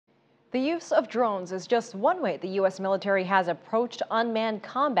The use of drones is just one way the U.S. military has approached unmanned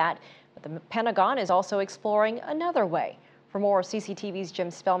combat, but the Pentagon is also exploring another way. For more, CCTV's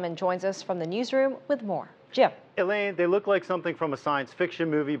Jim Spellman joins us from the newsroom with more. Jim. Elaine, they look like something from a science fiction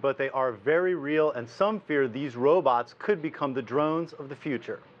movie, but they are very real, and some fear these robots could become the drones of the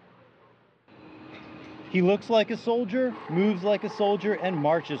future. He looks like a soldier, moves like a soldier, and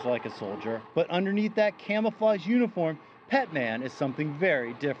marches like a soldier, but underneath that camouflage uniform, Petman is something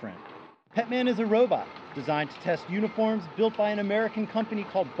very different. Petman is a robot designed to test uniforms built by an American company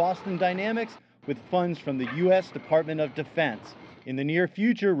called Boston Dynamics with funds from the U.S. Department of Defense. In the near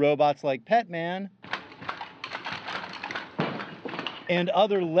future, robots like Petman and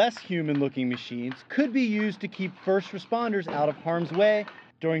other less human-looking machines could be used to keep first responders out of harm's way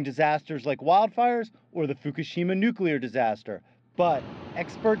during disasters like wildfires or the Fukushima nuclear disaster. But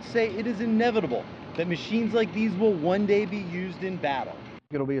experts say it is inevitable that machines like these will one day be used in battle.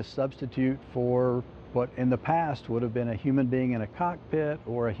 It'll be a substitute for what in the past would have been a human being in a cockpit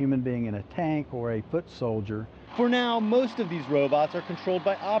or a human being in a tank or a foot soldier. For now, most of these robots are controlled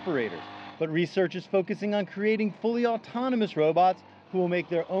by operators, but research is focusing on creating fully autonomous robots who will make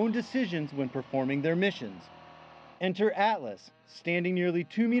their own decisions when performing their missions. Enter Atlas. Standing nearly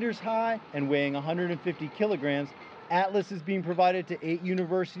 2 meters high and weighing 150 kilograms, Atlas is being provided to 8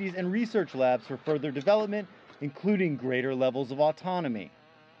 universities and research labs for further development, including greater levels of autonomy.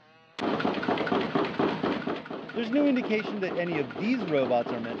 There's no indication that any of these robots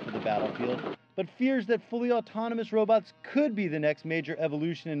are meant for the battlefield, but fears that fully autonomous robots could be the next major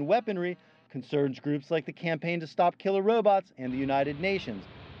evolution in weaponry concerns groups like the Campaign to Stop Killer Robots and the United Nations,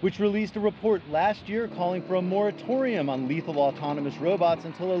 which released a report last year calling for a moratorium on lethal autonomous robots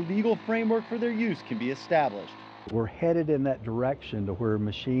until a legal framework for their use can be established. We're headed in that direction to where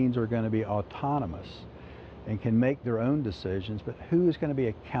machines are going to be autonomous and can make their own decisions, but who is going to be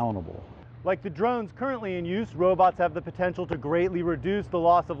accountable? Like the drones currently in use, robots have the potential to greatly reduce the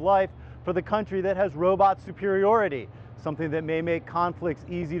loss of life for the country that has robot superiority, something that may make conflicts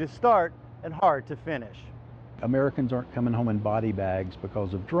easy to start and hard to finish. Americans aren't coming home in body bags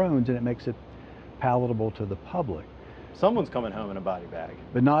because of drones, and it makes it palatable to the public. Someone's coming home in a body bag.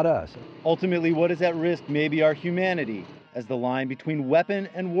 But not us. Ultimately, what is at risk may be our humanity, as the line between weapon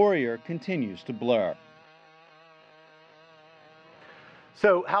and warrior continues to blur.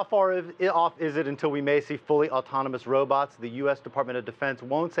 So how far off is it until we may see fully autonomous robots? The U.S. Department of Defense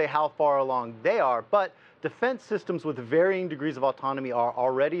won't say how far along they are, but defense systems with varying degrees of autonomy are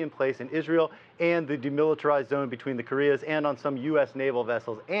already in place in Israel and the demilitarized zone between the Koreas and on some U.S. naval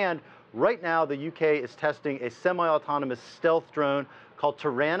vessels. And right now, the U.K. is testing a semi-autonomous stealth drone called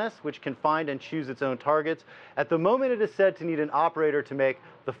Tyrannus, which can find and choose its own targets. At the moment, it is said to need an operator to make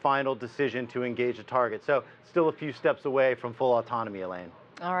the final decision to engage a target. So still a few steps away from full autonomy, Elaine.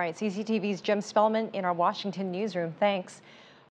 All right, CCTV's Jim Spellman in our Washington newsroom. Thanks.